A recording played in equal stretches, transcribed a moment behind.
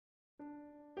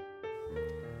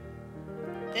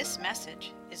This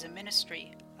message is a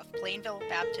ministry of Plainville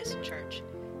Baptist Church.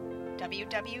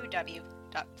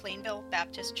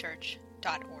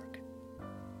 www.plainvillebaptistchurch.org.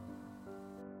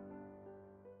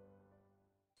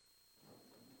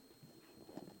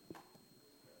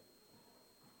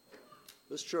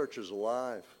 This church is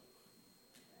alive.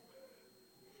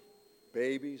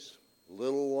 Babies,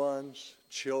 little ones,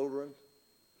 children.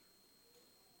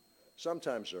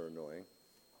 Sometimes they're annoying,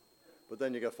 but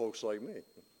then you got folks like me,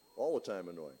 all the time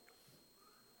annoying.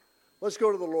 Let's go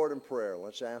to the Lord in prayer.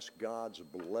 Let's ask God's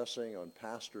blessing on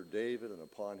Pastor David and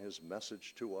upon his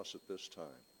message to us at this time.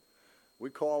 We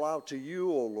call out to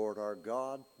you, O Lord our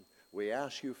God. We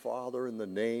ask you, Father, in the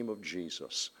name of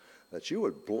Jesus, that you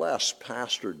would bless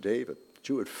Pastor David, that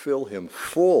you would fill him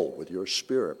full with your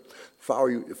Spirit.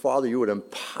 Father, you would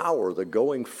empower the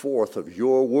going forth of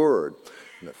your word.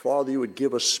 And that, Father, you would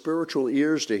give us spiritual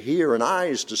ears to hear and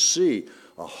eyes to see,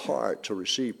 a heart to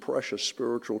receive precious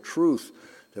spiritual truth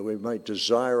that we might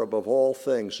desire above all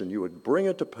things, and you would bring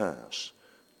it to pass,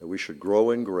 that we should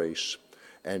grow in grace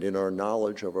and in our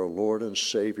knowledge of our Lord and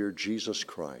Savior, Jesus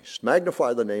Christ.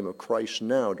 Magnify the name of Christ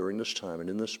now during this time and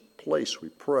in this place, we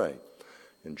pray.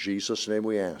 In Jesus' name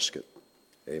we ask it.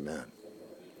 Amen.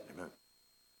 Amen.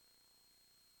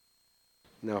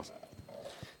 No.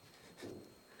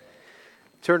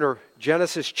 Turn to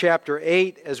Genesis chapter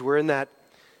 8 as we're in that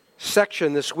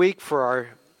section this week for our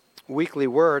weekly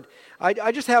word.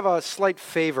 I just have a slight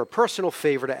favor, personal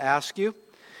favor to ask you.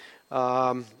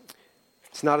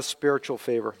 It's not a spiritual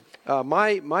favor.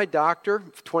 My doctor,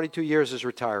 for 22 years, is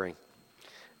retiring. I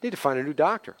need to find a new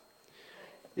doctor.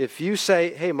 If you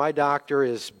say, hey, my doctor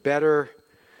is better,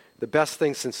 the best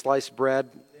thing since sliced bread,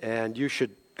 and you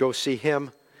should go see him.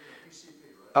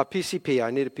 A PCP, I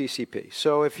need a PCP.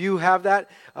 So if you have that,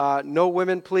 no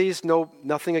women, please,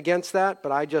 nothing against that,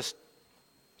 but I just,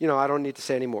 I don't need to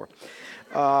say any more.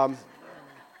 I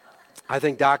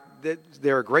think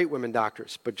there are great women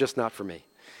doctors, but just not for me.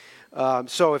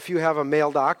 So if you have a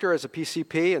male doctor as a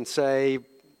PCP and say,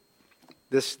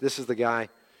 this is the guy,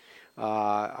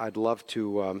 I'd love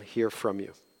to hear from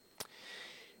you.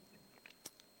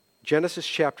 Genesis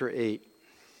chapter 8,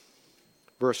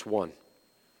 verse 1.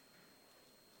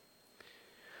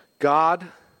 God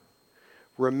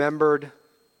remembered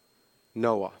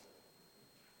Noah.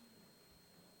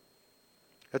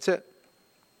 That's it.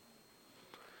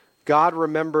 God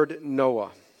remembered Noah.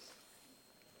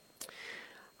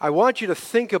 I want you to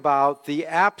think about the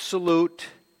absolute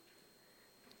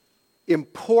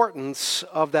importance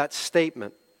of that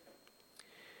statement.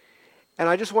 And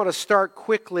I just want to start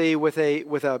quickly with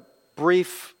a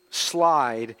brief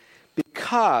slide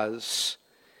because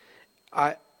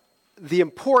the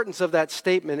importance of that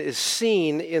statement is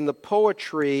seen in the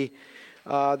poetry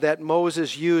that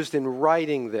Moses used in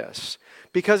writing this,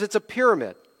 because it's a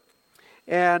pyramid.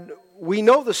 And we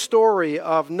know the story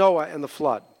of Noah and the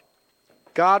flood.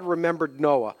 God remembered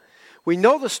Noah. We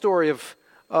know the story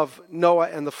of Noah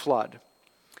and the flood.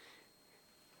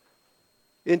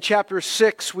 In chapter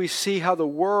 6, we see how the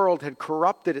world had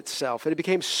corrupted itself, and it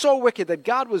became so wicked that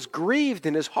God was grieved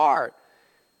in his heart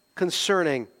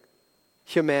concerning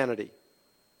humanity.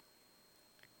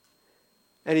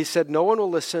 And he said, no one will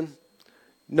listen.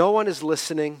 No one is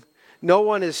listening. No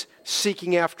one is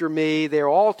seeking after me. They're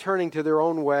all turning to their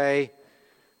own way.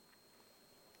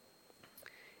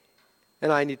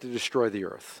 And I need to destroy the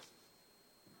earth.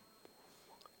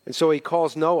 And so he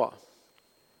calls Noah,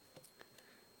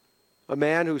 a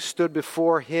man who stood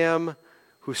before him,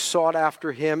 who sought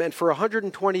after him, and for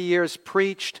 120 years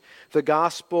preached the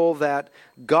gospel that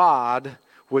God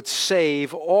would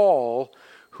save all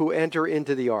who enter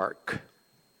into the ark,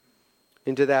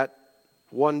 into that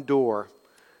one door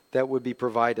that would be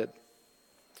provided.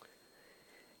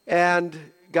 And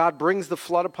God brings the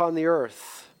flood upon the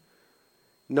earth.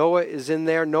 Noah is in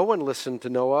there. No one listened to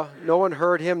Noah. No one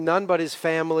heard him, none but his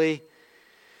family.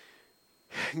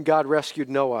 God rescued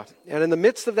Noah. And in the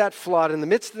midst of that flood, in the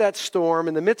midst of that storm,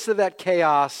 in the midst of that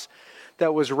chaos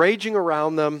that was raging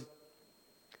around them,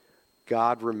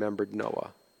 God remembered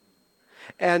Noah.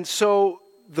 And so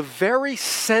the very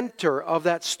center of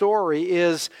that story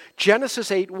is Genesis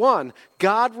 8:1.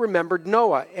 God remembered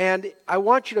Noah. And I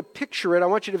want you to picture it. I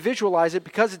want you to visualize it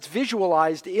because it's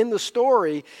visualized in the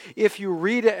story. If you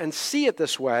read it and see it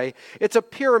this way, it's a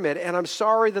pyramid. And I'm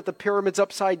sorry that the pyramid's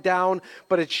upside down,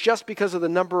 but it's just because of the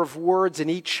number of words in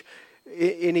each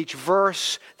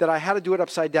verse that I had to do it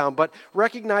upside down. But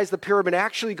recognize the pyramid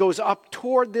actually goes up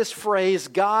toward this phrase,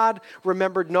 God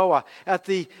remembered Noah. At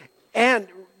the end,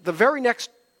 the very next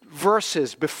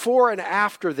verses before and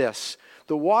after this,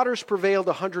 the waters prevailed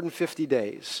 150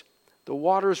 days. The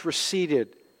waters receded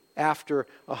after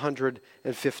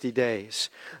 150 days.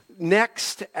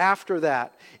 Next, after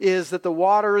that, is that the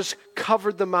waters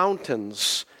covered the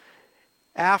mountains.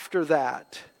 After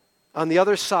that, on the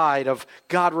other side of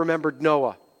God remembered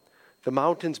Noah, the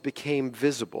mountains became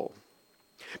visible.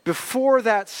 Before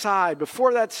that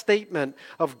statement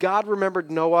of God remembered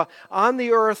Noah, on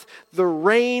the earth the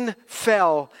rain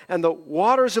fell and the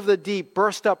waters of the deep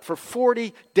burst up for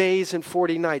 40 days and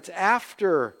 40 nights.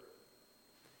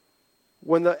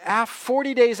 When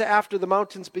 40 days after the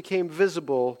mountains became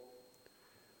visible,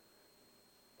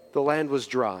 the land was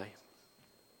dry.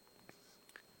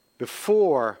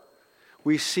 Before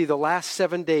we see the last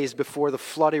 7 days before the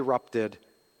flood erupted,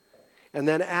 and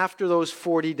then after those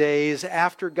 40 days,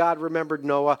 after God remembered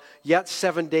Noah, yet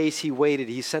 7 days he waited.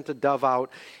 He sent a dove out.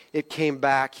 It came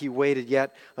back. He waited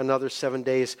yet another 7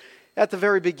 days. At the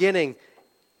very beginning,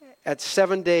 at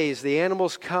 7 days, the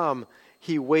animals come.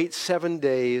 He waits 7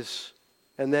 days.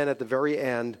 And then at the very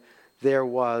end, there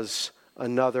was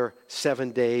another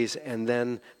 7 days, and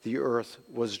then the earth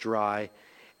was dry.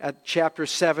 At chapter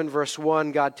 7, verse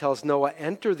 1, God tells Noah,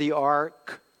 enter the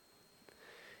ark.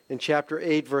 In chapter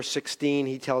 8, verse 16,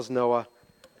 he tells Noah,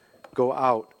 go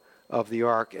out of the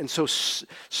ark. And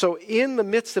so in the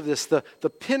midst of this, the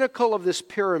pinnacle of this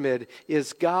pyramid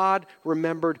is God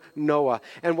remembered Noah.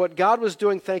 And what God was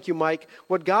doing, thank you, Mike,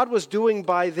 what God was doing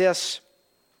by this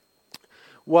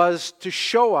was to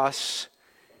show us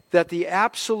that the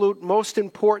absolute most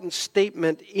important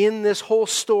statement in this whole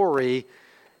story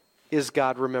is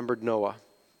God remembered Noah.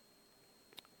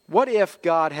 What if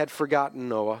God had forgotten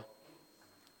Noah?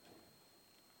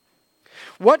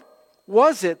 What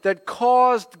was it that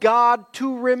caused God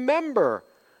to remember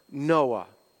Noah?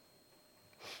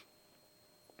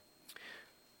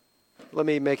 Let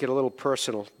me make it a little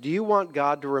personal. Do you want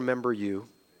God to remember you?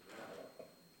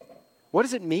 What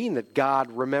does it mean that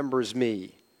God remembers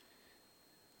me?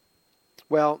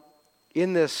 Well,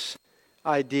 in this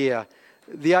idea,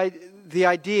 the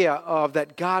idea of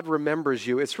that God remembers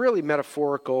you, it's really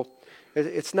metaphorical.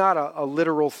 It's not a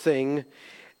literal thing.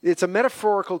 It's a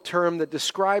metaphorical term that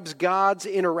describes God's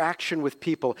interaction with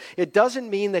people. It doesn't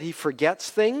mean that he forgets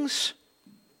things,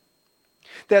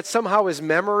 that somehow his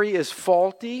memory is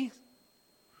faulty.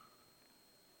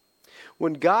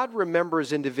 When God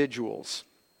remembers individuals,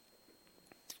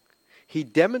 he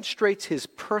demonstrates his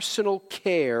personal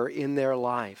care in their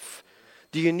life.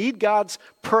 Do you need God's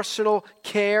personal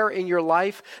care in your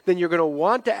life? Then you're going to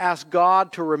want to ask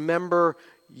God to remember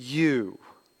you.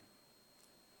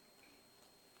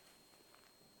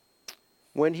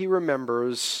 When he's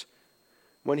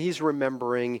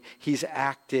remembering, he's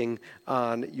acting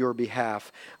on your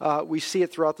behalf. We see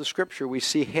it throughout the Scripture. We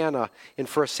see Hannah in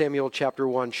 1 Samuel chapter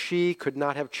 1. She could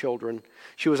not have children.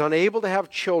 She was unable to have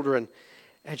children,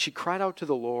 and she cried out to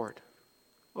the Lord,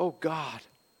 oh God,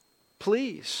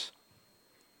 please,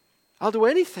 I'll do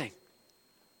anything.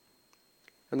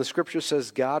 And the Scripture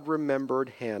says God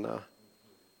remembered Hannah,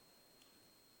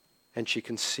 and she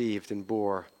conceived and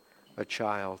bore a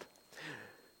child.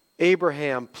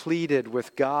 Abraham pleaded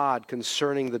with God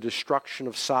concerning the destruction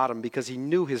of Sodom because he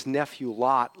knew his nephew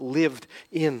Lot lived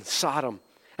in Sodom.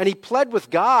 And he pled with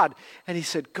God, and he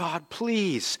said, God,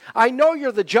 please, I know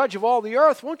you're the judge of all the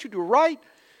earth. Won't you do right?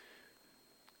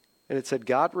 And it said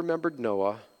God remembered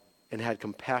Noah and had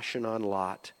compassion on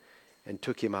Lot and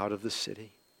took him out of the city.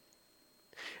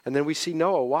 And then we see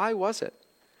Noah. Why was it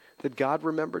that God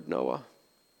remembered Noah?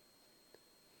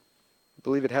 I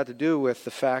believe it had to do with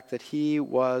the fact that he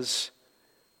was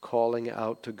calling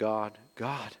out to God.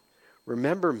 God,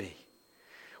 remember me.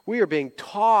 We are being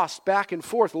tossed back and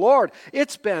forth. Lord,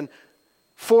 it's been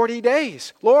 40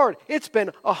 days. Lord, it's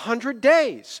been 100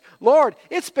 days. Lord,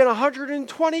 it's been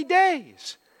 120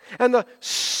 days. And the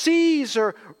seas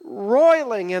are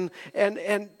roiling and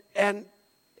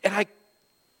I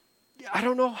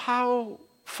don't know how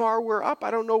far we're up. I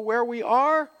don't know where we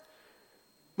are.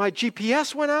 My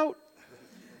GPS went out.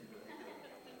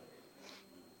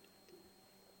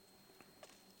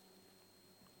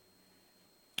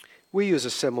 We use a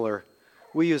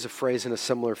phrase in a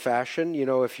similar fashion. You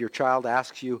know, if your child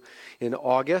asks you in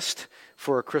August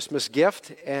for a Christmas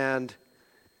gift, and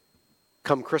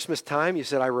come Christmas time, you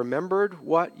said, I remembered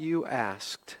what you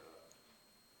asked,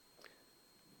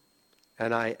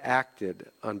 and I acted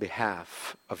on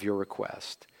behalf of your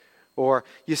request. Or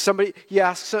somebody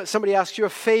asks you a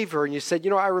favor, and you said,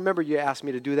 I remember you asked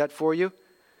me to do that for you.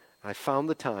 I found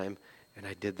the time, and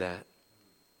I did that.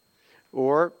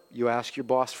 Or you ask your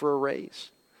boss for a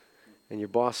raise, and your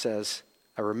boss says,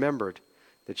 I remembered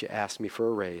that you asked me for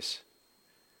a raise.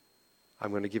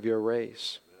 I'm going to give you a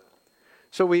raise.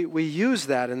 So we use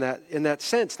that in that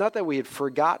sense. Not that we had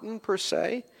forgotten per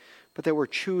se, but that we're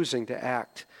choosing to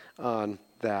act on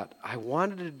that. I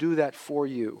wanted to do that for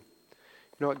you. You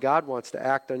know what? God wants to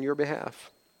act on your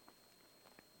behalf.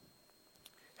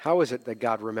 How is it that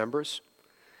God remembers?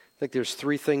 I think there's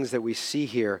three things that we see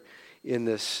here in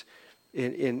this,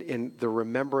 in the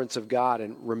remembrance of God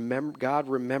and God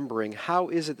remembering. How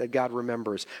is it that God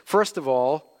remembers? First of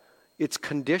all, it's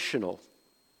conditional.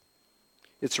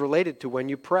 It's related to when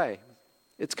you pray.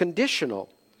 It's conditional.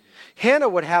 Hannah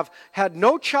would have had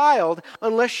no child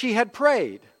unless she had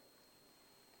prayed.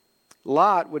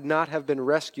 Lot would not have been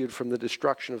rescued from the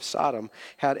destruction of Sodom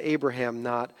had Abraham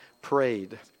not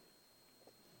prayed.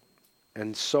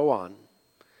 And so on.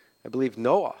 I believe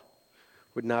Noah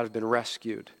would not have been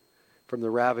rescued from the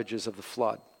ravages of the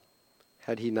flood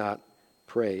had he not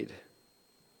prayed.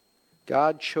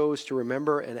 God chose to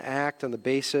remember and act on the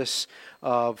basis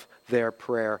of their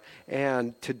prayer.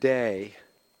 And today,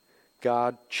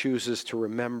 God chooses to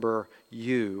remember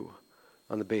you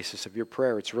on the basis of your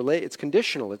prayer. It's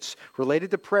conditional. It's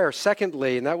related to prayer.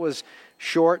 Secondly, and that was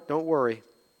short, don't worry.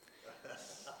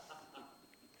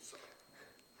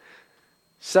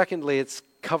 Secondly, it's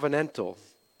covenantal.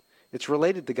 It's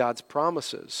related to God's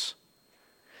promises.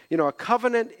 You know, a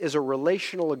covenant is a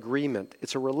relational agreement.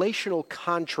 It's a relational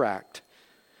contract.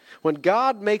 When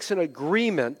God makes an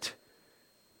agreement,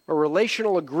 a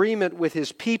relational agreement with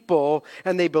his people,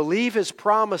 and they believe his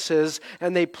promises,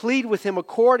 and they plead with him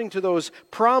according to those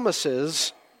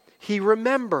promises, he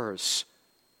remembers.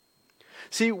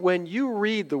 See, when you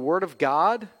read the Word of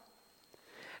God,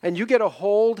 and you get a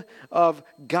hold of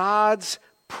God's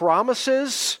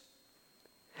promises,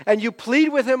 and you plead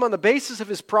with him on the basis of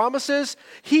his promises,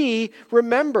 he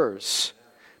remembers.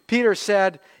 Peter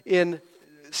said in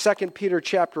 2 Peter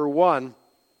chapter 1,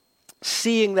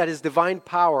 seeing that his divine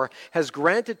power has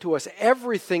granted to us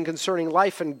everything concerning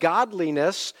life and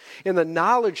godliness in the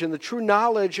knowledge and the true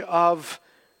knowledge of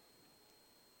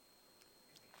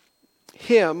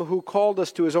him who called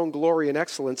us to his own glory and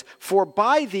excellence, for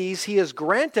by these he has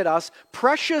granted us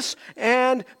precious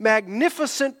and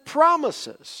magnificent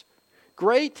promises.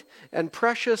 Great and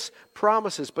precious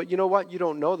promises. But you know what? You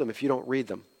don't know them if you don't read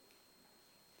them.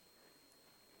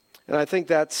 And I think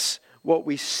that's what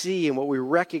we see and what we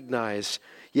recognize.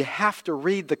 You have to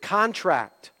read the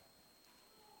contract.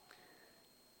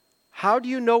 How do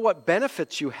you know what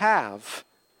benefits you have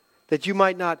that you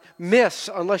might not miss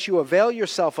unless you avail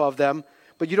yourself of them,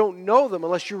 but you don't know them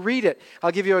unless you read it?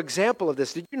 I'll give you an example of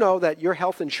this. Did you know that your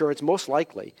health insurance, most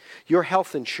likely, your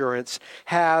health insurance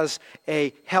has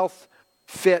a health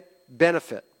fit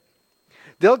benefit?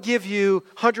 They'll give you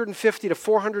 $150 to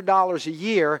 $400 a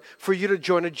year for you to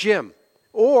join a gym,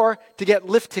 or to get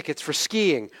lift tickets for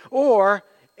skiing, or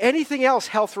anything else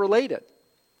health-related.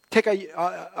 Take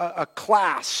a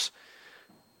class,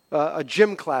 a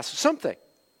gym class, something.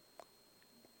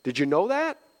 Did you know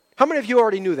that? How many of you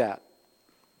already knew that?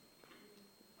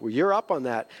 Well, you're up on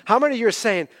that. How many of you are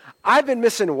saying, I've been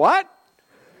missing what?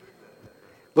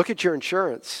 Look at your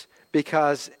insurance,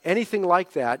 because anything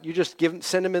like that, you just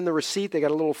send them in the receipt. They got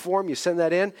a little form. You send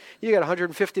that in. You got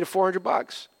 $150 to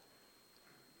 $400.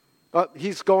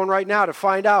 He's going right now to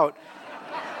find out.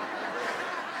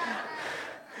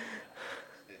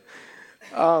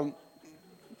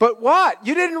 But what?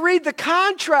 You didn't read the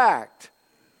contract.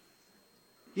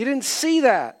 You didn't see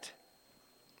that.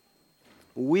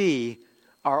 We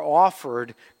are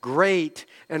offered great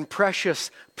and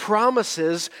precious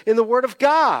promises in the Word of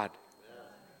God.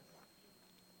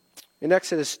 In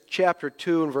Exodus chapter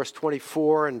 2 and verse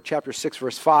 24 and chapter 6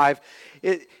 verse 5,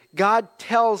 God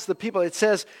tells the people, it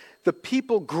says, the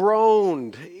people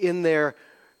groaned in their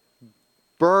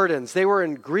burdens. They were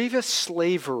in grievous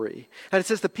slavery. And it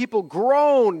says the people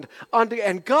groaned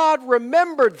and God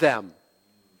remembered them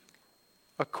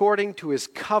according to his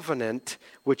covenant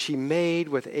which he made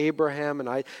with Abraham and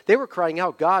I. They were crying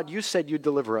out, God, you said you'd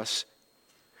deliver us.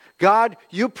 God,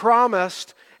 you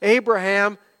promised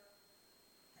Abraham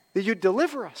that you'd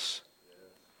deliver us.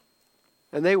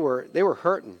 And they were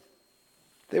hurting.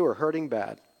 They were hurting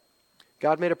bad.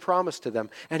 God made a promise to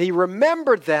them, and he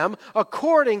remembered them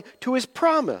according to his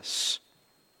promise.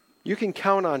 You can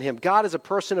count on him. God is a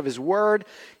person of his word.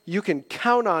 You can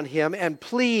count on him and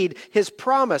plead his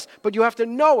promise, but you have to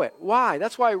know it. Why?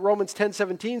 That's why Romans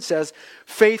 10:17 says,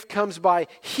 faith comes by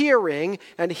hearing,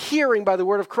 and hearing by the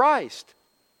word of Christ.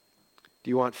 Do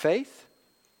you want faith?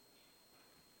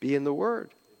 Be in the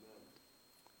word.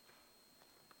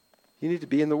 You need to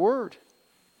be in the word.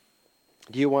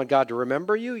 Do you want God to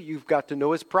remember you? You've got to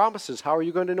know his promises. How are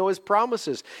you going to know his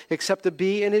promises? Except to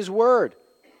be in his word.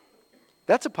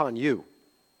 That's upon you.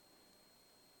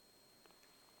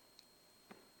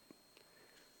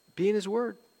 Be in his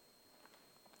word.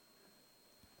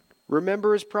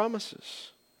 Remember his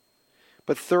promises.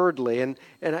 But thirdly, and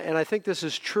I think this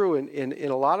is true in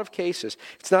a lot of cases,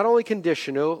 it's not only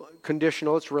conditional,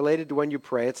 it's related to when you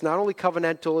pray. It's not only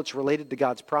covenantal, it's related to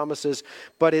God's promises,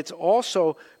 but it's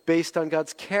also based on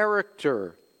God's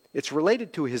character. It's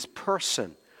related to his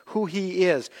person, who he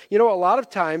is. You know, a lot of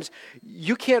times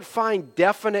you can't find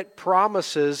definite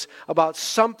promises about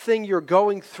something you're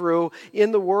going through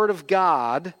in the Word of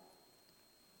God,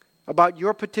 about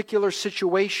your particular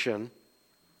situation,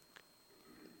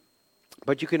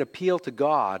 but you can appeal to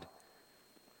God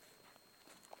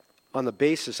on the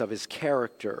basis of his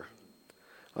character.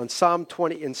 In Psalm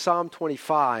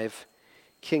 25,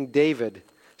 King David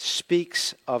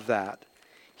speaks of that.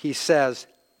 He says,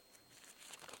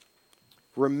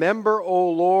 "Remember, O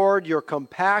Lord, your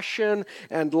compassion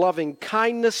and loving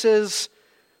kindnesses,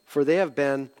 for they have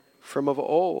been from of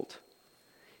old."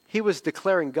 He was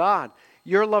declaring, God,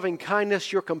 your loving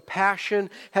kindness, your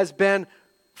compassion has been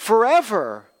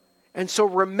forever. And so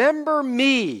remember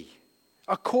me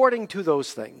according to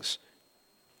those things.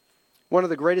 One of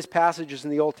the greatest passages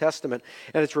in the Old Testament,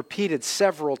 and it's repeated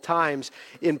several times,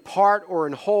 in part or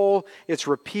in whole, it's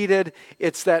repeated.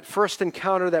 It's that first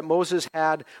encounter that Moses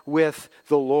had with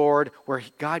the Lord, where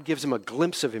God gives him a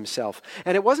glimpse of himself.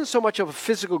 And it wasn't so much of a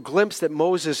physical glimpse that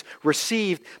Moses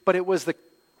received, but it was the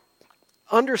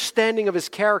understanding of his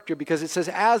character, because it says,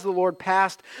 as the Lord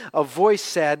passed, a voice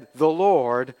said, the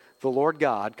Lord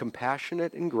God,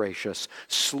 compassionate and gracious,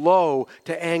 slow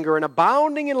to anger and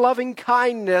abounding in loving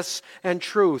kindness and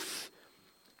truth,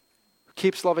 who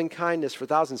keeps loving kindness for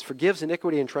thousands, forgives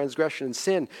iniquity and transgression and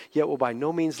sin, yet will by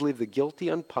no means leave the guilty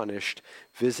unpunished,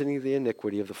 visiting the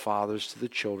iniquity of the fathers to the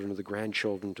children, of the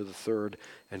grandchildren to the third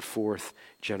and fourth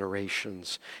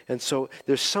generations. And so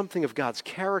there's something of God's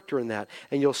character in that,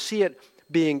 and you'll see it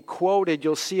being quoted,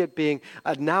 you'll see it being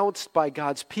announced by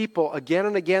God's people again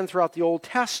and again throughout the Old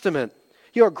Testament.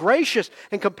 You're a gracious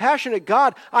and compassionate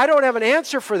God. I don't have an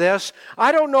answer for this.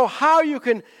 I don't know how you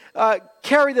can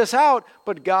carry this out,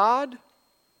 but God,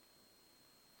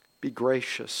 be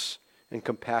gracious and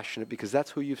compassionate, because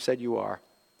that's who you've said you are.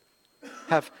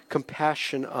 Have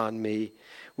compassion on me.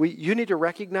 You need to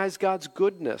recognize God's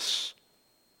goodness.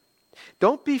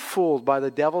 Don't be fooled by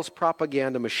the devil's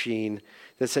propaganda machine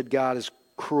that said God is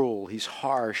cruel, he's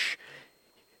harsh.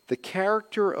 The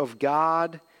character of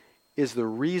God is the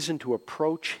reason to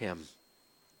approach him.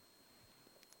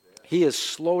 He is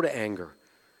slow to anger,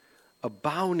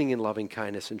 abounding in loving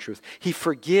kindness and truth. He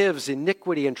forgives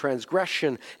iniquity and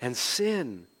transgression and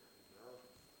sin.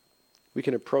 We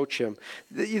can approach him.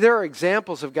 There are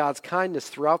examples of God's kindness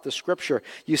throughout the Scripture.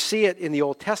 You see it in the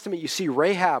Old Testament. You see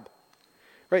Rahab.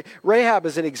 Right? Rahab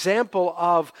is an example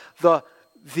of the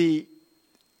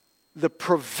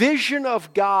provision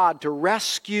of God to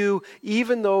rescue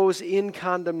even those in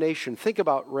condemnation. Think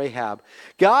about Rahab.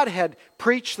 God had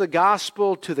preached the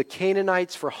gospel to the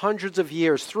Canaanites for hundreds of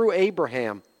years through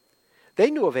Abraham.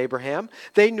 They knew of Abraham.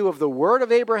 They knew of the word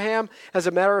of Abraham. As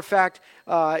a matter of fact,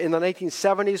 in the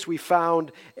 1970s, we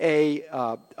found a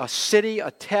city,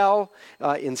 a tell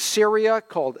in Syria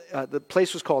called, the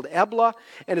place was called Ebla,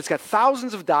 and it's got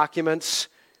thousands of documents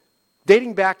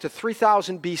dating back to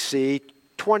 3000 BC,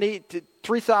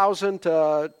 3000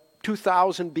 to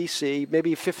 2000 BC,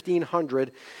 maybe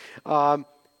 1500, and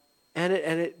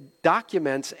it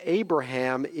documents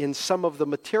Abraham in some of the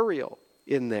material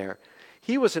in there.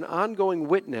 He was an ongoing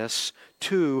witness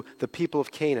to the people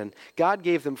of Canaan. God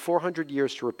gave them 400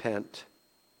 years to repent.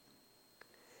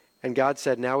 And God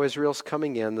said, now Israel's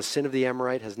coming in. The sin of the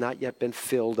Amorite has not yet been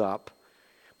filled up.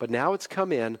 But now it's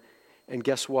come in, and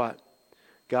guess what?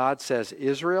 God says,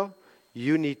 Israel,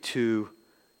 you need to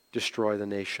destroy the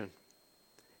nation.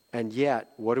 And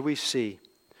yet, what do we see?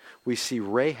 We see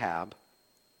Rahab,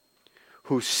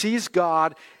 who sees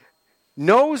God,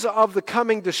 knows of the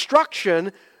coming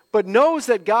destruction, but knows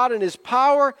that God in his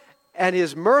power and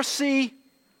his mercy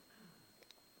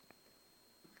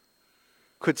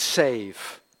could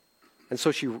save. And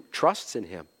so she trusts in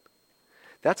him.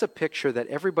 That's a picture that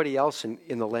everybody else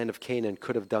in the land of Canaan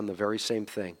could have done the very same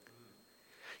thing.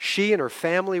 She and her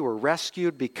family were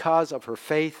rescued because of her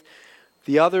faith.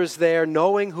 The others there,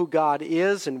 knowing who God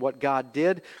is and what God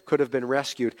did, could have been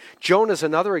rescued. Jonah's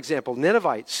another example.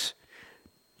 Ninevites.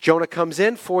 Jonah comes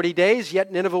in, 40 days,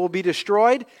 yet Nineveh will be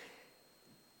destroyed.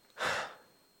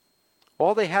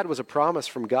 All they had was a promise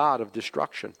from God of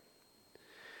destruction.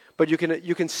 But you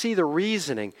can see the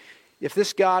reasoning. If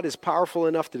this God is powerful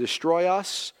enough to destroy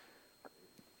us,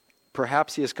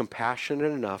 perhaps he is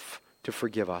compassionate enough to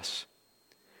forgive us.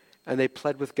 And they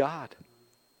pled with God.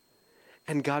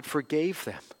 And God forgave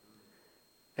them.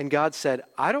 And God said,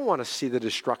 I don't want to see the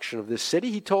destruction of this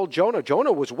city. He told Jonah.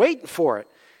 Jonah was waiting for it.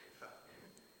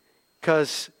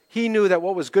 Because he knew that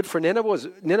what was good for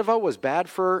Nineveh was bad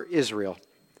for Israel.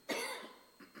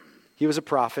 He was a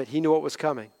prophet. He knew what was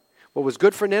coming. What was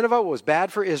good for Nineveh was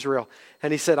bad for Israel.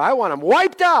 And he said, I want them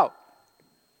wiped out.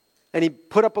 And he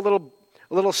put up a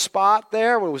little spot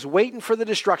there and was waiting for the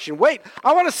destruction. Wait,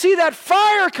 I want to see that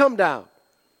fire come down.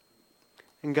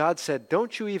 And God said,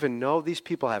 don't you even know these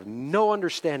people have no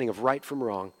understanding of right from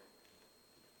wrong?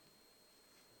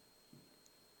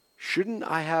 Shouldn't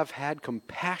I have had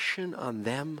compassion on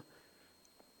them?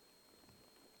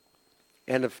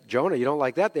 And if Jonah, you don't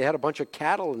like that, they had a bunch of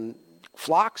cattle and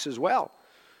flocks as well.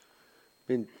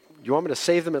 I mean, you want me to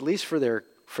save them at least for their...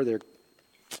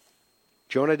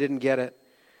 Jonah didn't get it,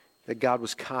 that God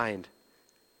was kind.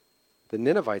 The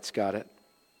Ninevites got it,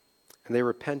 and they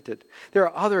repented. There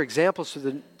are other examples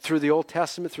through the Old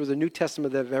Testament, through the New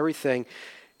Testament of everything.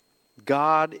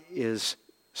 God is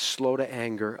slow to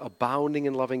anger, abounding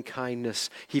in loving kindness.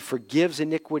 He forgives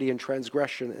iniquity and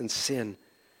transgression and sin.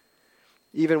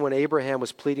 Even when Abraham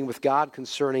was pleading with God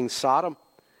concerning Sodom,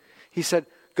 he said,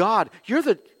 God, you're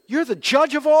the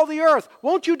judge of all the earth.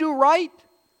 Won't you do right?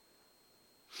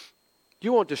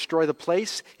 You won't destroy the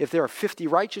place if there are 50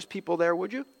 righteous people there,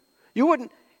 would you? You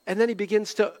wouldn't. And then he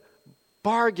begins to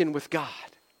bargain with God.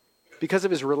 Because of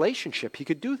his relationship, he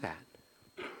could do that.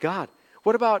 God,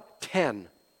 what about 10?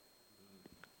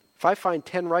 If I find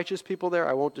 10 righteous people there,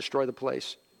 I won't destroy the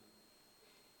place.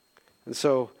 And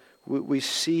so we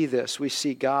see this. We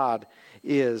see God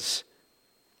is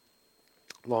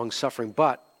long-suffering.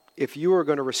 But if you are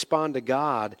going to respond to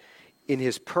God in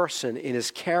his person, in his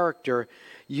character,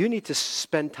 you need to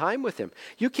spend time with him.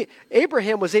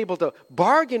 Abraham was able to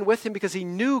bargain with him because he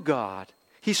knew God.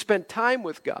 He spent time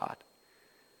with God.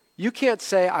 You can't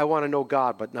say, I want to know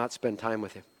God, but not spend time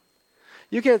with him.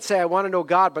 You can't say, I want to know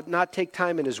God, but not take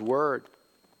time in his word.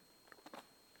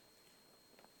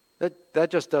 That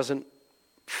just doesn't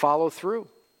follow through.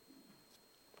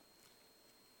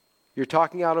 You're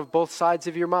talking out of both sides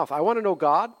of your mouth. I want to know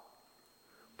God,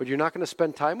 but you're not going to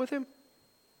spend time with him?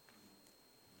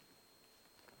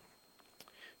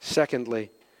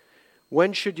 Secondly,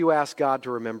 when should you ask God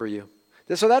to remember you?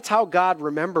 So that's how God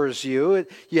remembers you.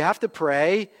 You have to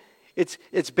pray.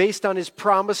 It's based on his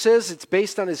promises. It's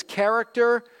based on his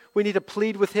character. We need to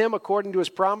plead with him according to his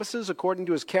promises, according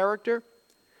to his character.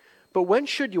 But when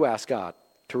should you ask God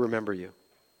to remember you?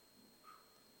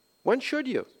 When should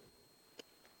you?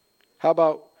 How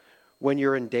about when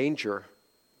you're in danger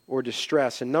or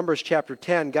distress? In Numbers chapter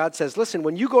 10, God says, listen,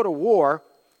 when you go to war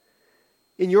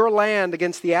in your land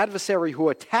against the adversary who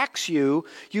attacks you,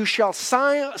 you shall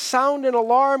sound an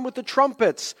alarm with the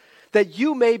trumpets, that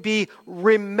you may be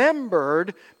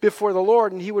remembered before the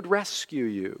Lord, and he would rescue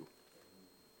you.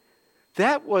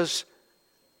 That was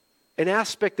an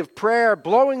aspect of prayer,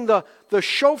 blowing the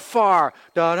shofar.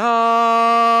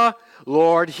 Da-da,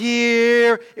 Lord,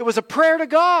 hear. It was a prayer to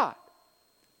God.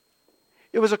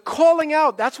 It was a calling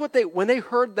out. That's what when they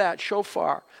heard that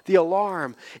shofar, the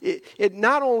alarm, it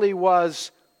not only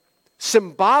was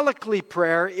symbolically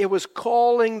prayer, it was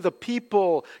calling the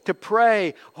people to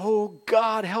pray, oh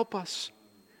God, help us.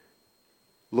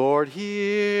 Lord,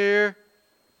 hear.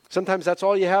 Sometimes that's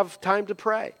all you have time to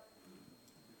pray.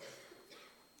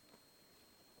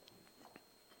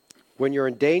 When you're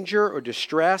in danger or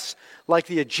distress, like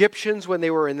the Egyptians when they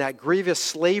were in that grievous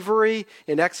slavery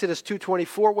in Exodus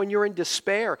 2:24, when you're in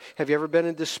despair. Have you ever been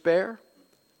in despair?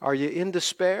 Are you in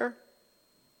despair?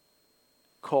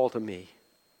 Call to me.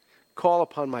 Call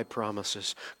upon my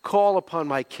promises. Call upon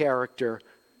my character.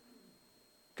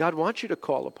 God wants you to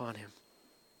call upon him.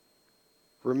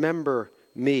 Remember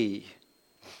me.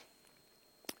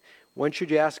 When should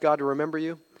you ask God to remember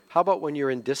you? How about when you're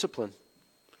in discipline?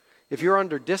 If you're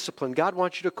under discipline, God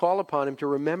wants you to call upon him to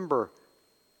remember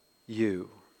you.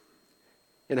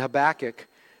 In Habakkuk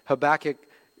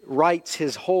writes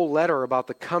his whole letter about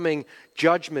the coming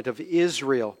judgment of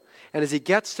Israel. And as he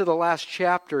gets to the last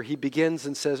chapter, he begins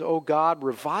and says, oh God,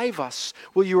 revive us.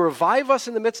 Will you revive us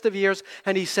in the midst of years?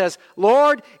 And he says,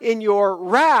 Lord, in your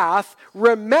wrath,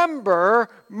 remember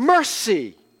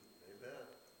mercy. Amen.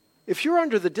 If you're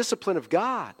under the discipline of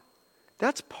God,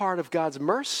 that's part of God's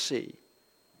mercy.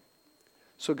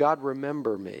 So God,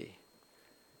 remember me.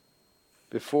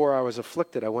 Before I was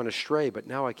afflicted, I went astray, but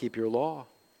now I keep your law.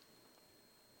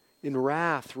 In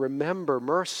wrath, remember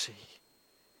mercy.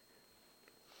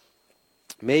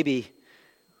 Maybe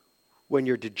when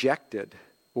you're dejected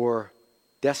or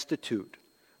destitute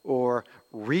or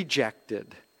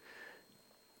rejected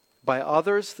by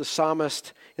others, the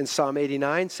psalmist in Psalm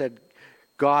 89 said,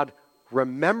 God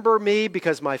Remember me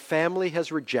because my family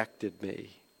has rejected me.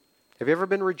 Have you ever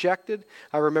been rejected?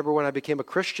 I remember when I became a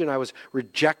Christian, I was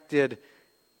rejected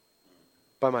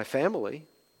by my family.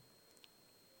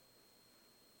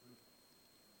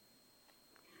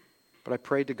 But I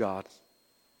prayed to God.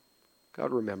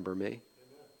 God, remember me.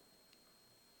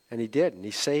 And He did, and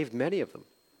He saved many of them.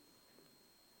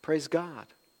 Praise God.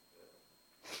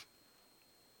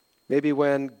 Maybe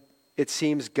when it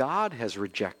seems God has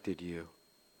rejected you.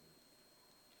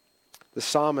 The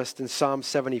psalmist in Psalm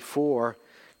 74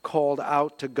 called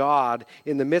out to God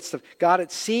in the midst of, God,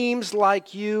 it seems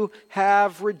like you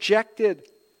have rejected.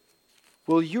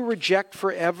 Will you reject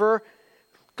forever?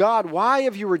 God, why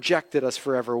have you rejected us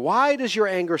forever? Why does your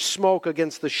anger smoke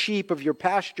against the sheep of your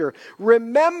pasture?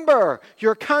 Remember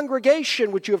your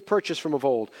congregation, which you have purchased from of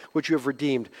old, which you have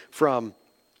redeemed from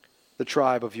the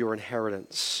tribe of your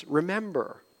inheritance.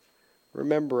 Remember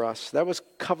us. That was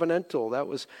covenantal. That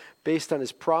was based on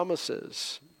His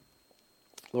promises.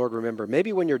 Lord, remember.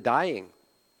 Maybe when you're dying.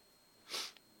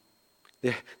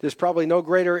 There's probably no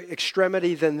greater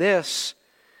extremity than this.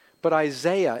 But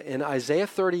Isaiah, in Isaiah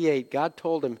 38, God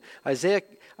told him,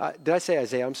 Hezekiah,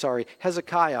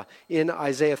 in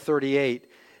Isaiah 38,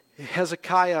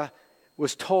 Hezekiah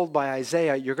was told by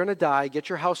Isaiah, you're going to die, get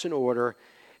your house in order.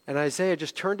 And Isaiah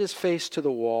just turned his face to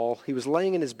the wall. He was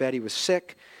laying in his bed, he was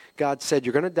sick. God said,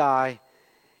 you're going to die.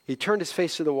 He turned his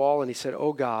face to the wall and he said,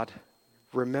 oh God,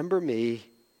 remember me.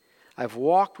 I've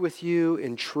walked with you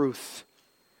in truth.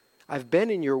 I've been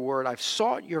in your word. I've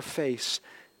sought your face.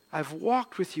 I've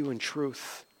walked with you in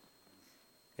truth.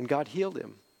 And God healed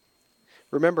him.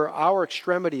 Remember, our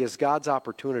extremity is God's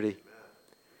opportunity.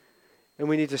 And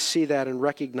we need to see that and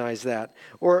recognize that.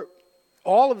 Or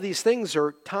all of these things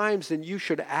are times that you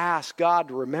should ask God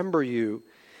to remember you.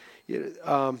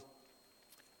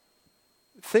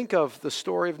 Think of the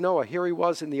story of Noah. Here he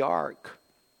was in the ark.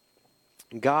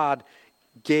 God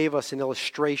gave us an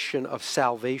illustration of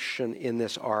salvation in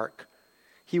this ark.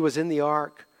 He was in the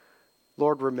ark.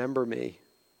 Lord, remember me.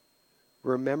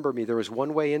 Remember me. There was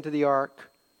one way into the ark,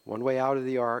 one way out of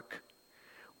the ark,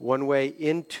 one way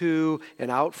into and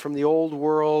out from the old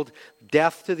world,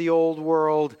 death to the old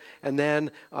world, and then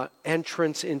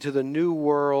entrance into the new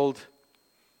world.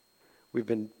 We've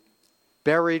been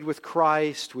buried with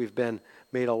Christ. We've been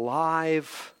made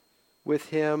alive with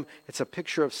Him. It's a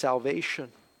picture of salvation.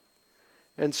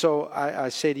 And so I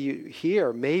say to you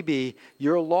here, maybe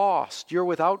you're lost. You're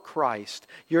without Christ.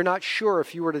 You're not sure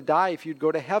if you were to die, if you'd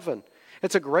go to heaven.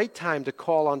 It's a great time to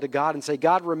call unto God and say,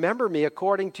 God, remember me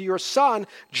according to your Son,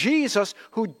 Jesus,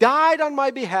 who died on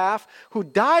my behalf, who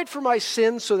died for my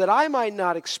sins so that I might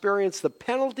not experience the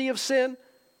penalty of sin.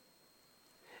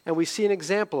 And we see an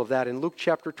example of that in Luke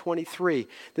chapter 23.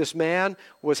 This man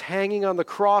was hanging on the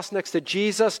cross next to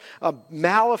Jesus, a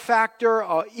malefactor,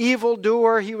 an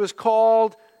evildoer he was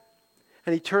called.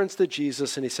 And he turns to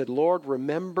Jesus and he said, Lord,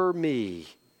 remember me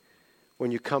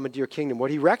when you come into your kingdom. What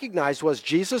he recognized was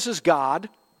Jesus is God,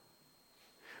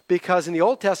 because in the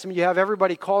Old Testament you have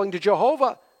everybody calling to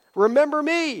Jehovah, remember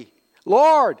me,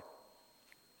 Lord.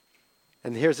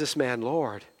 And here's this man,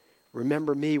 Lord,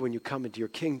 remember me when you come into your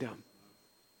kingdom.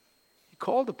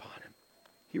 Called upon him.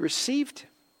 He received him.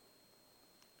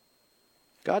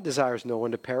 God desires no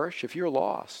one to perish. If you're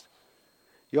lost,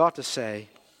 you ought to say,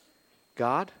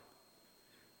 God,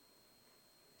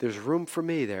 there's room for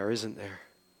me there, isn't there?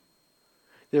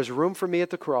 There's room for me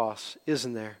at the cross,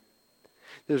 isn't there?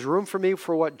 There's room for me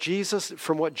from what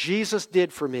Jesus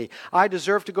did for me. I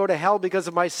deserve to go to hell because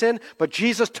of my sin, but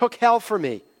Jesus took hell for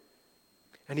me.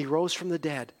 And He rose from the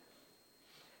dead.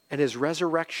 And His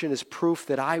resurrection is proof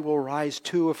that I will rise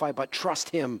too if I but trust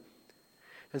Him.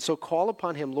 And so call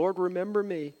upon Him. Lord, remember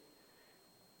me.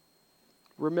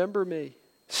 Remember me.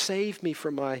 Save me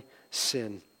from my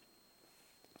sin.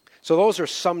 So those are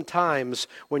some times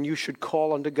when you should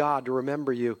call unto God to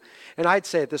remember you. And I'd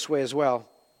say it this way as well.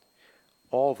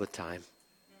 All the time.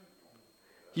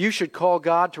 You should call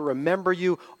God to remember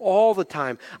you all the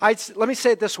time. Let me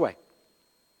say it this way.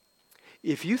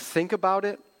 If you think about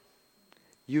it,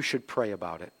 you should pray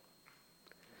about it.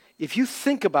 If you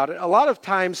think about it, a lot of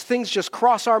times things just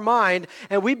cross our mind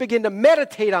and we begin to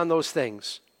meditate on those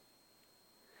things.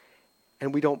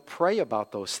 And we don't pray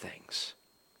about those things.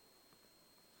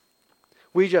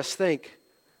 We just think,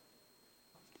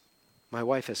 my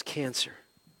wife has cancer.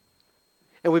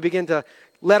 And we begin to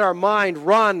let our mind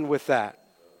run with that,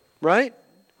 right?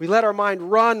 We let our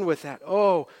mind run with that.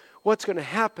 Oh, what's going to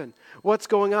happen? What's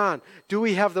going on? Do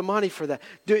we have the money for that?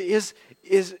 Is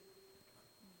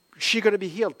she going to be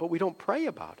healed? But we don't pray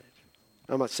about it.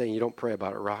 I'm not saying you don't pray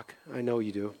about it, Rock. I know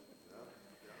you do.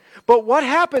 But what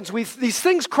happens? These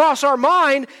things cross our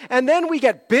mind, and then we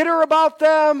get bitter about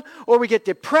them, or we get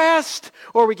depressed,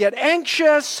 or we get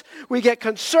anxious, we get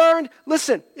concerned.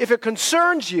 Listen, if it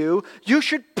concerns you, you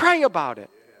should pray about it.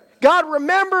 God,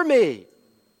 remember me.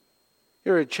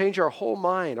 You know, to change our whole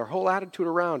mind, our whole attitude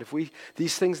around. If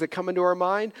these things that come into our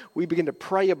mind, we begin to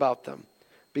pray about them.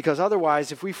 Because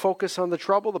otherwise, if we focus on the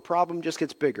trouble, the problem just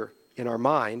gets bigger in our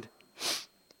mind.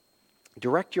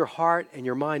 Direct your heart and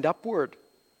your mind upward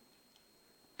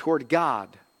toward God,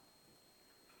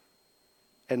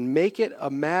 and make it a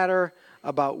matter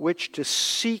about which to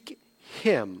seek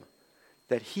Him,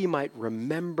 that He might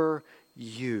remember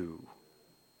you.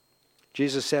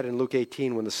 Jesus said in Luke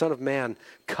 18, when the Son of Man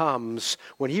comes,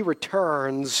 when He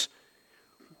returns,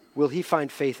 will He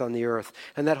find faith on the earth?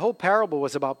 And that whole parable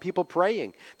was about people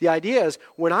praying. The idea is,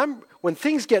 when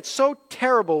things get so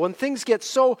terrible, when things get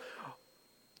so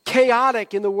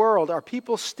chaotic in the world, are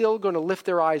people still going to lift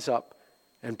their eyes up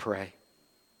and pray?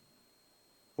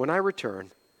 When I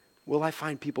return, will I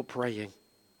find people praying?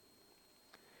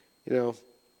 You know,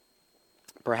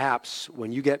 perhaps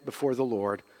when you get before the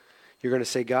Lord, you're going to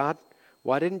say, God,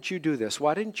 why didn't you do this?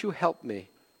 Why didn't you help me?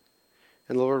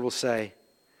 And the Lord will say,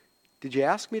 did you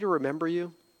ask me to remember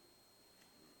you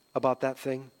about that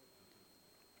thing?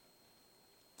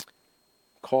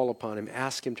 Call upon Him.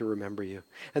 Ask Him to remember you.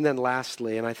 And then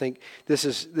lastly, and I think this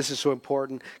is so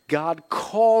important, God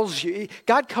calls you.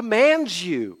 God commands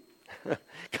you.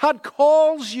 God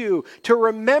calls you to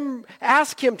remember.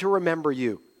 Ask Him to remember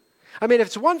you. I mean,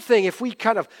 it's one thing if we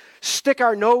kind of stick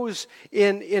our nose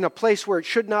in a place where it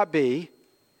should not be.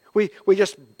 We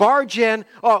just barge in.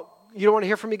 Oh, you don't want to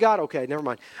hear from me, God? Okay, never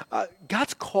mind.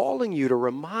 God's calling you to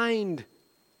remind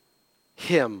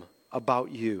Him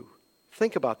about you.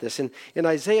 Think about this. In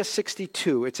Isaiah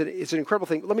 62, it's an incredible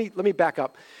thing. Let me back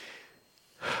up.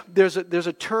 There's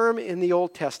a term in the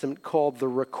Old Testament called the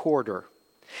recorder.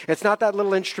 It's not that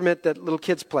little instrument that little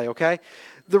kids play, okay?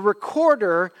 The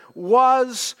recorder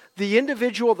was the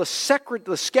individual, the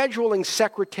scheduling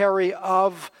secretary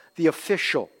of the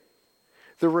official.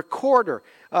 The recorder.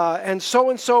 And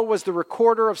so was the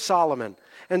recorder of Solomon.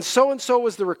 And so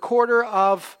was the recorder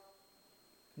of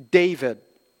David.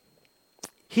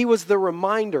 He was the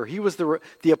reminder. He was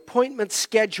the appointment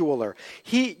scheduler.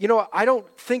 I don't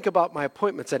think about my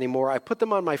appointments anymore. I put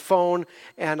them on my phone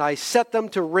and I set them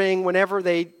to ring whenever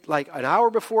like an hour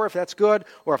before if that's good,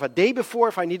 or if a day before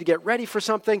if I need to get ready for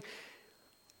something.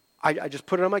 I just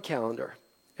put it on my calendar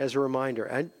as a reminder.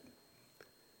 And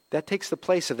that takes the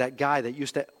place of that guy that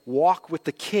used to walk with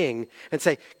the king and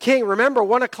say, King, remember,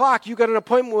 1 o'clock, you got an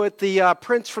appointment with the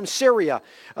prince from Syria.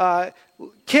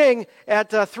 King,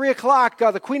 at 3 o'clock,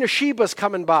 the Queen of Sheba's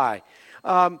coming by.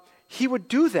 He would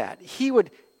do that. He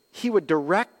would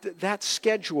direct that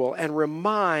schedule and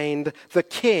remind the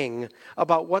king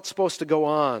about what's supposed to go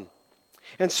on.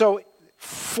 And so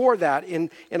for that, in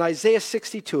Isaiah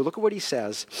 62, look at what he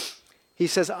says. He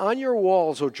says, on your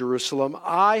walls, O Jerusalem,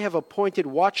 I have appointed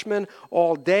watchmen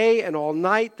all day and all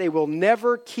night. They will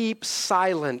never keep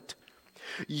silent.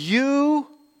 You,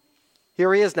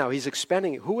 here he is now, he's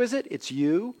expanding it. Who is it? It's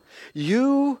you.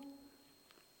 You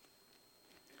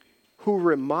who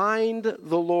remind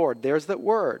the Lord. There's that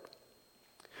word.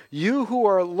 You who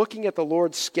are looking at the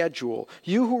Lord's schedule,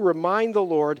 you who remind the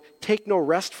Lord, take no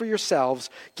rest for yourselves,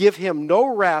 give Him no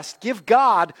rest, give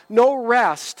God no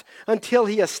rest until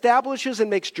He establishes and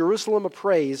makes Jerusalem a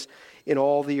praise in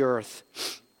all the earth.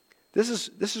 This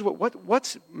is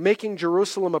what's making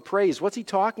Jerusalem a praise. What's he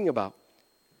talking about?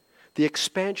 The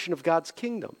expansion of God's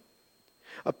kingdom.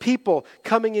 A people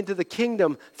coming into the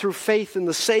kingdom through faith in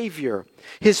the Savior.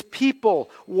 His people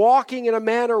walking in a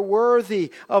manner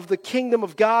worthy of the kingdom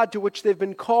of God to which they've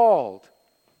been called.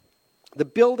 The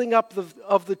building up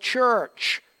of the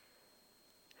church.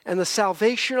 And the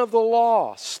salvation of the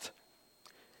lost.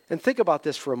 And think about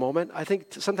this for a moment. I think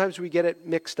sometimes we get it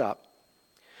mixed up.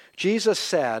 Jesus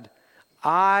said,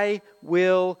 I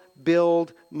will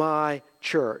build my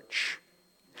church.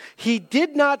 He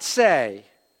did not say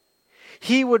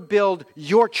He would build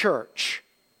your church.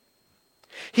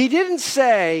 He didn't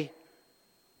say,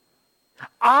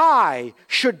 I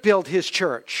should build His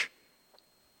church.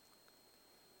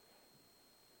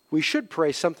 We should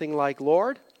pray something like,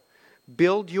 Lord,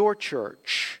 build your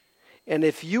church. And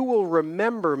if you will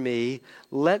remember me,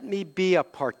 let me be a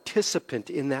participant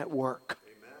in that work.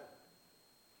 Amen.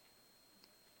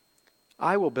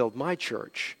 I will build my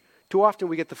church. Too often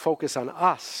we get to focus on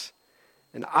us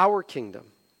and our kingdom.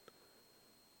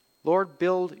 Lord,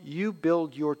 build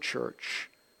your church.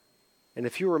 And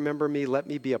if you remember me, let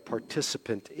me be a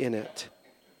participant in it.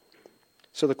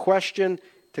 So the question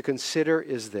to consider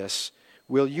is this.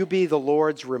 Will you be the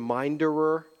Lord's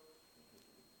reminderer,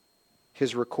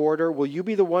 his recorder? Will you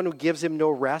be the one who gives him no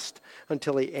rest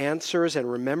until he answers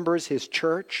and remembers his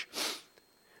church?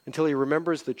 Until he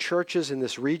remembers the churches in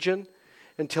this region?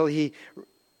 Until he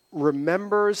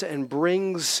remembers and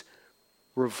brings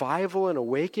revival and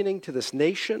awakening to this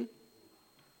nation?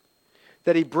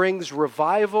 That he brings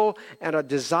revival and a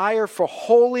desire for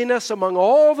holiness among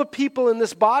all the people in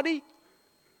this body?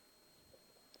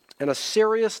 And a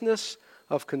seriousness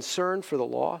of concern for the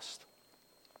lost?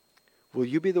 Will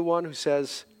you be the one who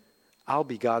says, I'll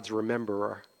be God's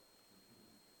rememberer?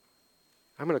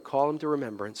 I'm going to call him to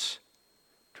remembrance,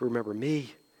 to remember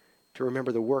me, to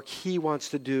remember the work he wants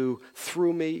to do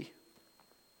through me.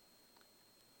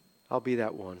 I'll be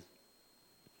that one.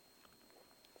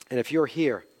 And if you're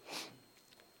here,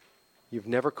 you've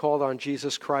never called on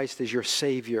Jesus Christ as your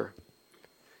Savior,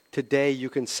 today you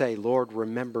can say, Lord,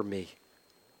 remember me.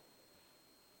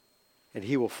 And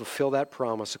he will fulfill that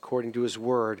promise according to his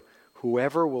word.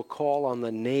 Whoever will call on the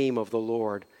name of the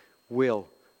Lord will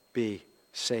be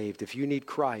saved. If you need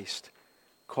Christ,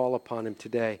 call upon him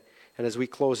today. And as we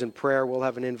close in prayer, we'll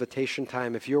have an invitation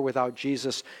time. If you're without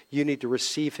Jesus, you need to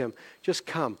receive him. Just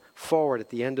come forward at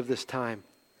the end of this time.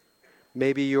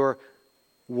 Maybe you're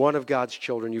one of God's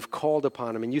children. You've called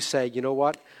upon him and you say, you know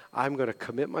what? I'm going to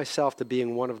commit myself to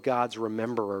being one of God's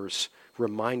rememberers,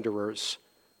 reminderers.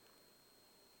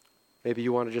 Maybe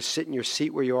you want to just sit in your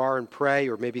seat where you are and pray,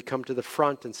 or maybe come to the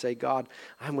front and say, God,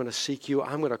 I'm going to seek you.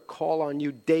 I'm going to call on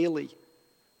you daily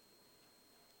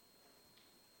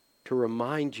to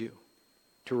remind you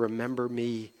to remember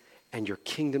me and your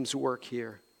kingdom's work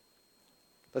here.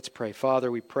 Let's pray.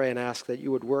 Father, we pray and ask that you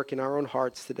would work in our own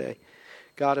hearts today.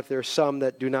 God, if there are some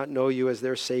that do not know you as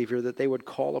their Savior, that they would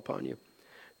call upon you.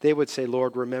 They would say,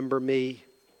 Lord, remember me.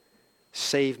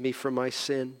 Save me from my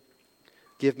sin.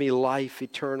 Give me life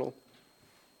eternal.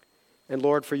 And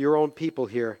Lord, for your own people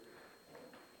here,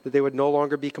 that they would no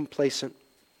longer be complacent.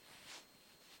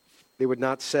 They would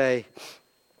not say,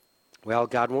 well,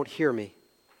 God won't hear me.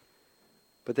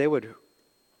 But they would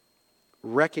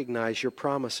recognize your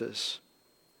promises.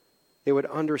 They would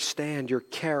understand your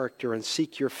character and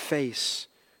seek your face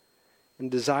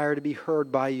and desire to be heard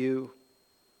by you.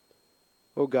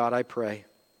 Oh God, I pray,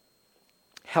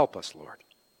 help us, Lord.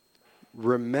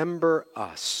 Remember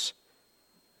us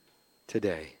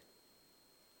today.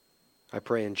 I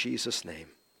pray in Jesus' name.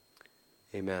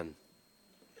 Amen.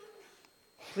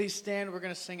 Please stand. We're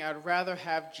going to sing I'd Rather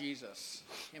Have Jesus,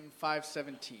 hymn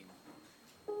 517.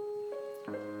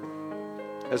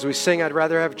 As we sing I'd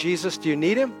Rather Have Jesus, do you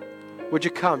need him? Would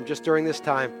you come just during this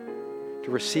time to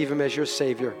receive him as your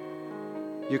Savior?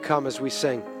 You come as we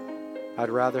sing I'd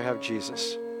rather have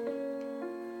Jesus.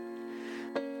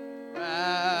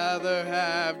 Rather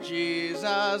have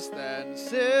Jesus than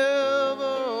silver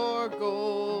or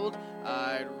gold.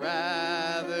 I'd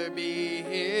rather be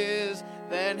his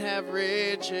than have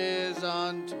riches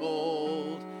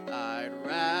untold. I'd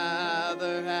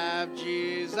rather have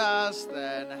Jesus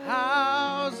than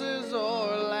houses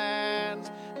or lands.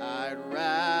 I'd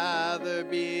rather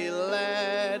be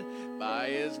led by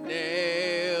his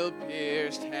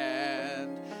nail-pierced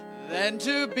hand than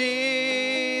to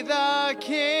be the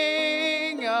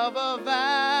king of a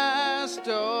vast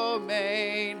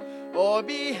domain, or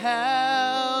be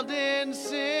held in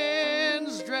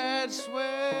sin's dread sway.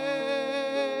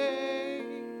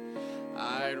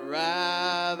 I'd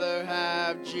rather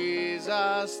have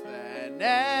Jesus than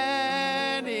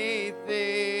anything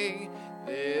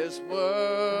this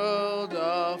world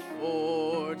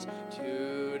affords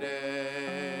today.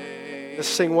 Let's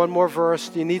sing one more verse.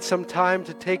 Do you need some time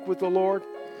to take with the Lord?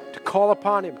 To call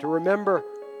upon him, to remember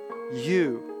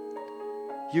you.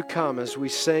 You come as we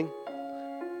sing.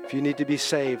 If you need to be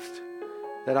saved,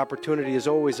 that opportunity is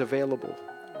always available.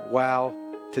 While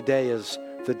today is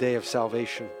the day of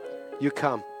salvation. You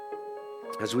come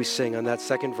as we sing on that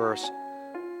second verse.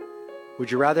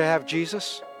 Would you rather have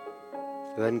Jesus?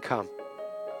 Then come.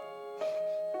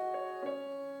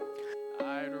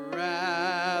 I'd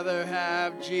rather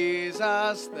have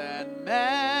Jesus than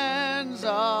men's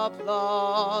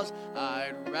applause.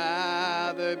 I'd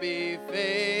rather be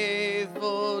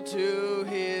faithful to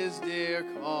his dear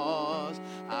cause.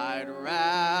 I'd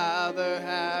rather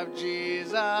have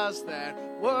Jesus than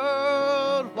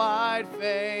worldwide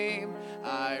fame.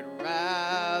 I'd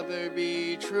rather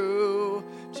be true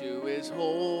to his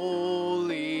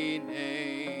holy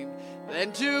name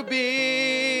than to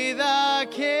be the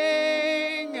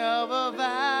king of a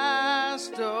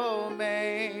vast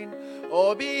domain,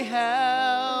 or be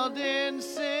held in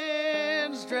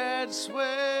sin's dread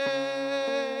sway.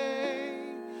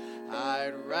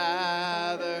 I'd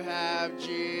rather have Jesus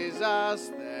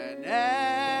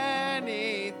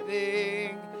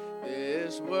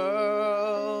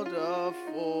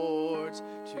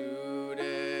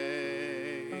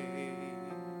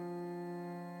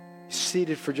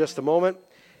seated for just a moment.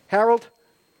 Harold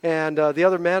and the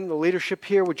other men, the leadership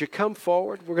here, would you come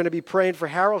forward? We're going to be praying for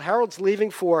Harold. Harold's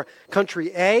leaving for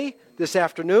country A this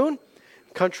afternoon,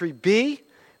 country B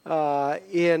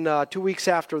in 2 weeks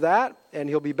after that, and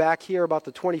he'll be back here about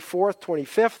the 24th,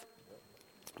 25th.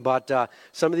 But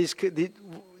some of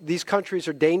these countries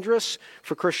are dangerous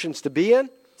for Christians to be in,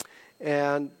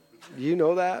 and you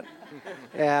know that.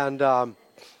 And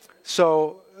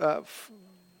so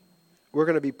we're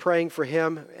going to be praying for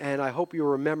him, and I hope you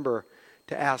remember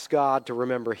to ask God to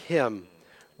remember him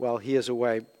while he is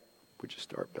away. Would you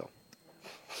start, Bill?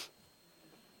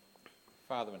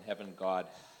 Father in heaven, God,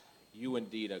 you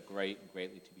indeed are great and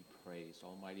greatly to be praised,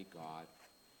 Almighty God.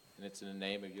 And it's in the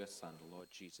name of your Son, the Lord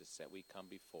Jesus, that we come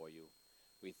before you.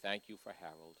 We thank you for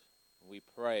Harold. We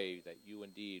pray that you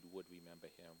indeed would remember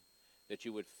him, that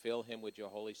you would fill him with your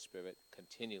Holy Spirit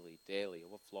continually, daily,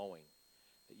 overflowing,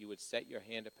 that you would set your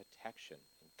hand of protection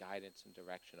and guidance and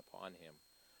direction upon him.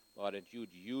 Lord, that you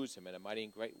would use him in a mighty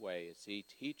and great way as he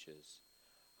teaches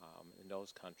in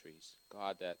those countries.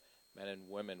 God, that men and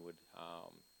women would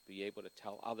be able to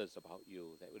tell others about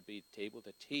you, that would be able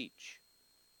to teach.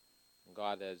 And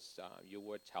God, as your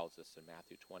word tells us in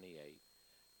Matthew 28,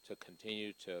 to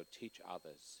continue to teach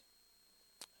others.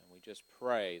 And we just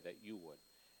pray that you would.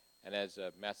 And as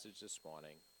a message this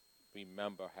morning,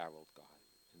 remember Harold, God.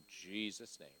 In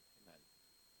Jesus' name, amen.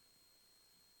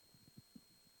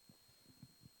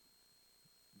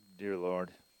 Dear Lord,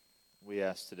 we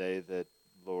ask today that,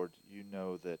 Lord, you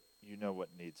know what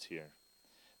needs here.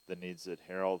 The needs that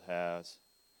Harold has,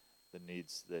 the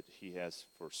needs that he has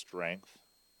for strength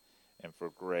and for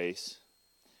grace,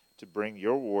 to bring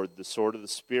your word, the sword of the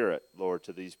Spirit, Lord,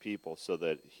 to these people so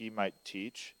that he might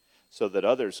teach, so that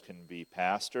others can be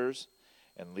pastors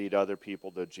and lead other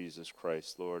people to Jesus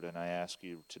Christ, Lord. And I ask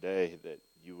you today that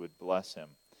you would bless him,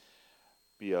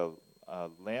 be a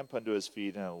lamp unto his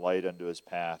feet and a light unto his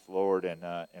path, Lord, and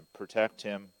protect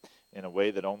him in a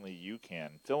way that only you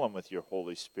can. Fill him with your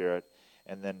Holy Spirit,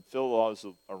 and then fill those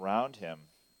around him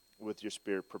with your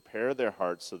Spirit. Prepare their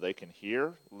hearts so they can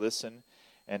hear, listen,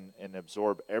 and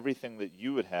absorb everything that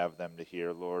you would have them to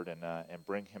hear, Lord, and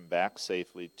bring him back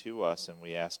safely to us. And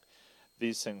we ask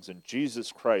these things in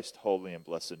Jesus Christ's holy and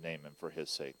blessed name, and for his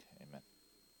sake. Amen.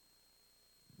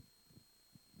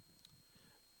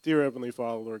 Dear Heavenly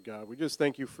Father, Lord God, we just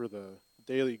thank you for the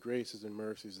daily graces and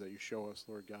mercies that you show us,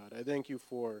 Lord God. I thank you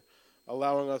for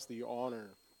allowing us the honor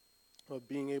of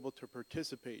being able to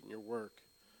participate in your work.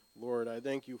 Lord, I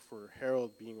thank you for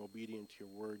Harold being obedient to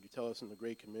your word. You tell us in the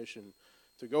Great Commission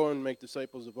to go and make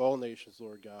disciples of all nations,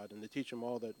 Lord God, and to teach them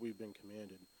all that we've been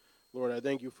commanded. Lord, I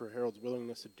thank you for Harold's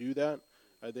willingness to do that.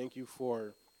 I thank you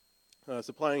for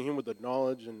supplying him with the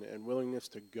knowledge and willingness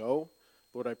to go.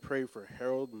 Lord, I pray for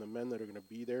Harold and the men that are going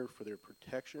to be there for their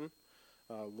protection.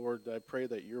 Lord, I pray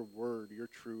that your word, your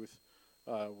truth,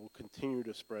 will continue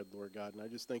to spread, Lord God. And I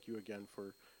just thank you again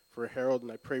for Harold,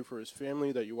 and I pray for his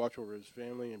family, that you watch over his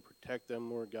family and protect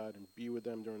them, Lord God, and be with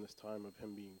them during this time of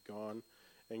him being gone.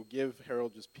 And give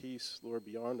Harold just peace, Lord,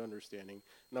 beyond understanding,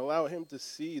 and allow him to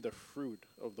see the fruit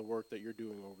of the work that you're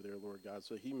doing over there, Lord God,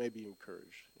 so he may be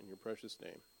encouraged. In your precious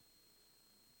name.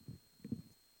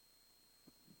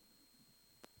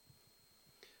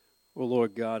 Oh,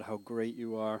 Lord God, how great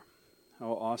you are,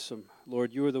 how awesome.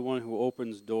 Lord, you are the one who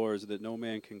opens doors that no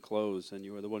man can close, and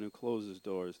you are the one who closes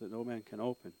doors that no man can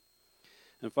open.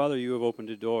 And Father, you have opened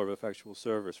a door of effectual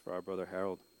service for our brother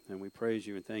Harold, and we praise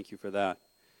you and thank you for that.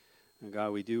 And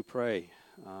God, we do pray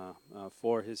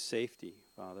for his safety,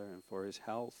 Father, and for his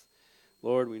health.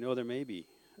 Lord, we know there may be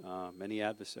many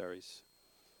adversaries,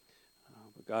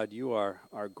 but God, you are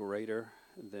greater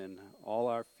than all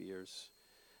our fears.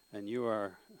 And you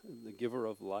are the giver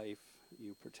of life.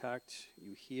 You protect,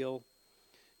 you heal,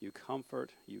 you comfort,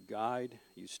 you guide,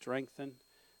 you strengthen.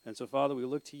 And so, Father, we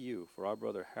look to you for our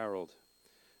brother Harold,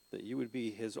 that you would be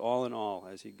his all in all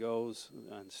as he goes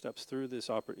and steps through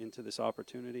into this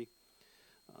opportunity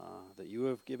that you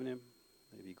have given him,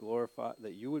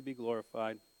 that you would be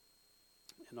glorified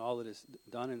in all that is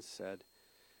done and said.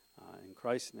 In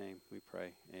Christ's name we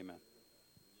pray. Amen.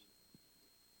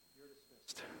 You're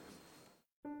dismissed.